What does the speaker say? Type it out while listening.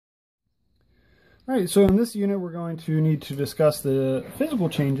All right, so in this unit we're going to need to discuss the physical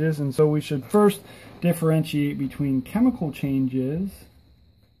changes, and so we should first differentiate between chemical changes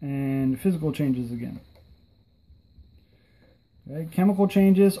and physical changes again. Okay, chemical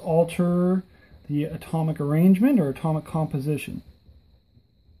changes alter the atomic arrangement or atomic composition.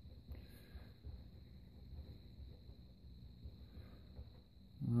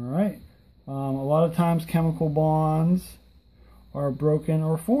 All right, a lot of times chemical bonds are broken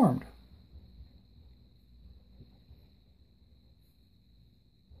or formed.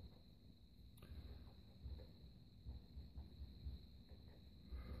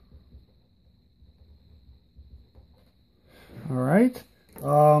 All right.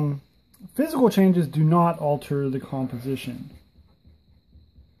 Physical changes do not alter the composition.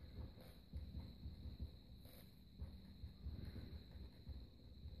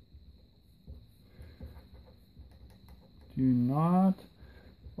 Do not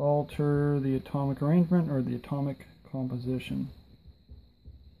alter the atomic arrangement or the atomic composition.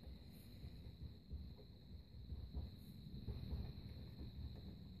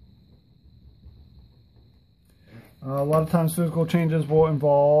 A lot of times physical changes will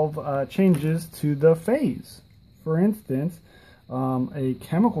involve changes to the phase. For instance, a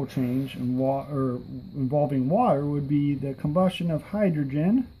chemical change involving water would be the combustion of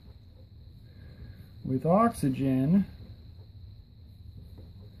hydrogen with oxygen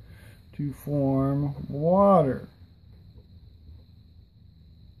to form water.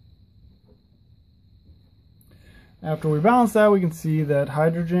 After we balance that, we can see that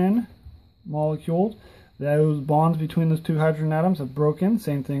hydrogen molecules, those bonds between those two hydrogen atoms have broken.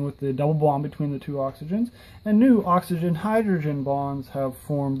 Same thing with the double bond between the two oxygens. And new oxygen-hydrogen bonds have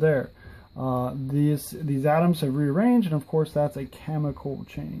formed there. These atoms have rearranged, and of course that's a chemical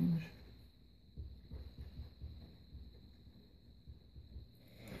change.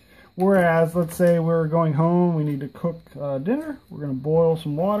 Whereas, let's say we're going home, we need to cook dinner. We're going to boil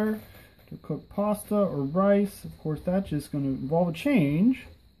some water to cook pasta or rice. Of course, that's just going to involve a change.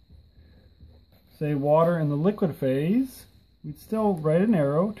 Say water in the liquid phase, we'd still write an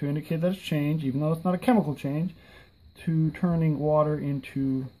arrow to indicate that it's changed, even though it's not a chemical change, to turning water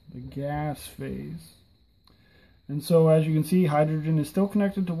into the gas phase. And so as you can see, hydrogen is still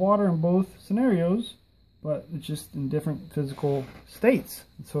connected to water in both scenarios, but it's just in different physical states.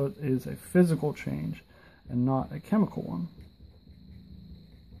 And so it is a physical change and not a chemical one.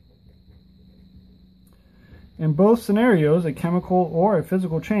 In both scenarios, a chemical or a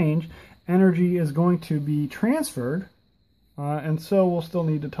physical change, energy is going to be transferred, and so we'll still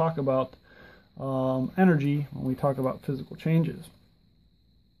need to talk about energy when we talk about physical changes.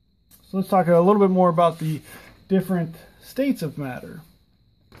 So let's talk a little bit more about the different states of matter.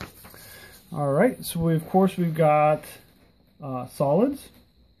 All right, so of course we've got solids,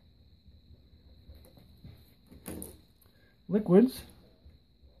 liquids,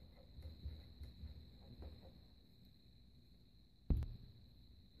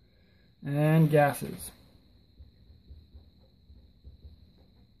 and gases,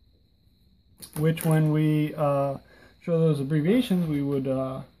 which when we show those abbreviations, we would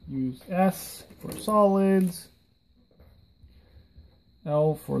use S for solids,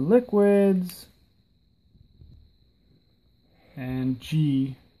 L for liquids, and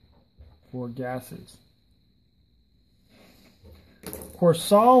G for gases. Of course,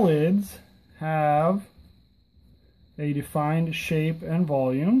 solids have a defined shape and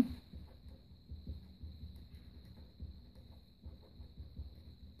volume.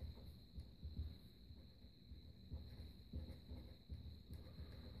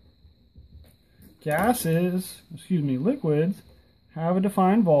 Liquids have a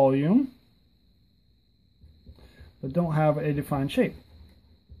defined volume, but don't have a defined shape.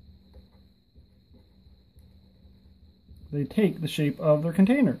 They take the shape of their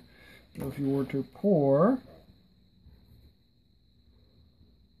container. So if you were to pour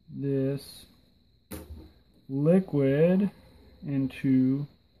this liquid into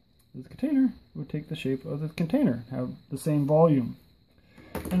this container, it would take the shape of this container, have the same volume.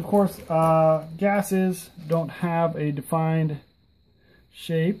 And of course, gases don't have a defined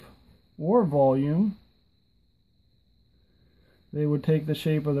shape or volume. They would take the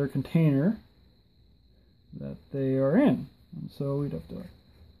shape of their container that they are in. And so we'd have to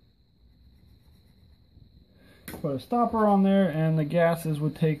put a stopper on there, and the gases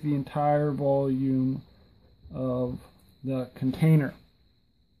would take the entire volume of the container.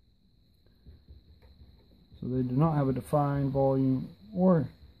 So they do not have a defined volume or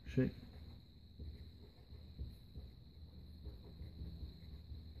shape.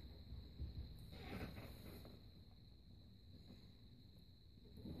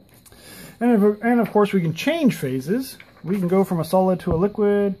 And of course, we can change phases. We can go from a solid to a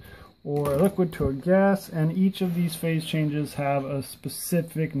liquid, or a liquid to a gas, and each of these phase changes have a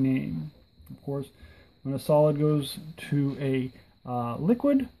specific name. Of course, when a solid goes to a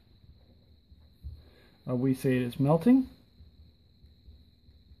liquid, we say it is melting.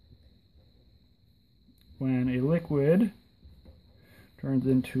 When a liquid turns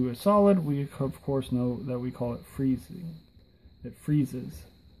into a solid, we of course know that we call it freezing. It freezes.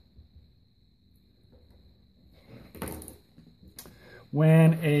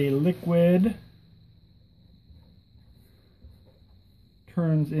 When a liquid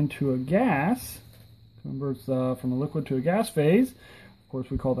turns into a gas, converts from a liquid to a gas phase, of course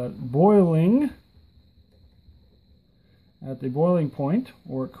we call that boiling at the boiling point,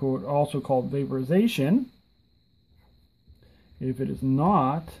 or also called vaporization. If it is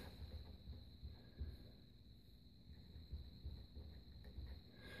not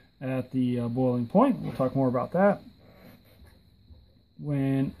at the boiling point, we'll talk more about that.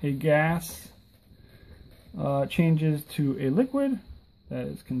 When a gas changes to a liquid, that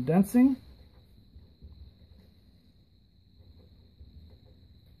is condensing.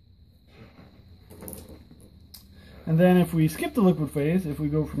 And then if we skip the liquid phase, if we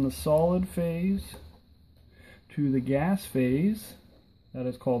go from the solid phase to the gas phase, that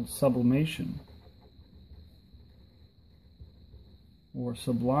is called sublimation, or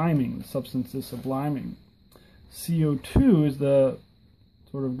subliming. The substance is subliming. CO2 is the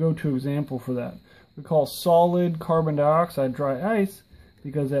sort of go-to example for that. We call solid carbon dioxide dry ice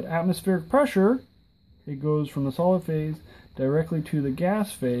because at atmospheric pressure it goes from the solid phase directly to the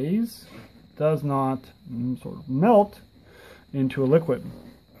gas phase, does not sort of melt into a liquid.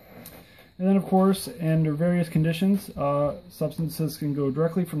 And then of course, under various conditions, substances can go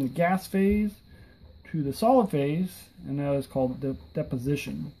directly from the gas phase to the solid phase, and that is called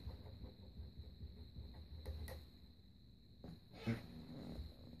deposition.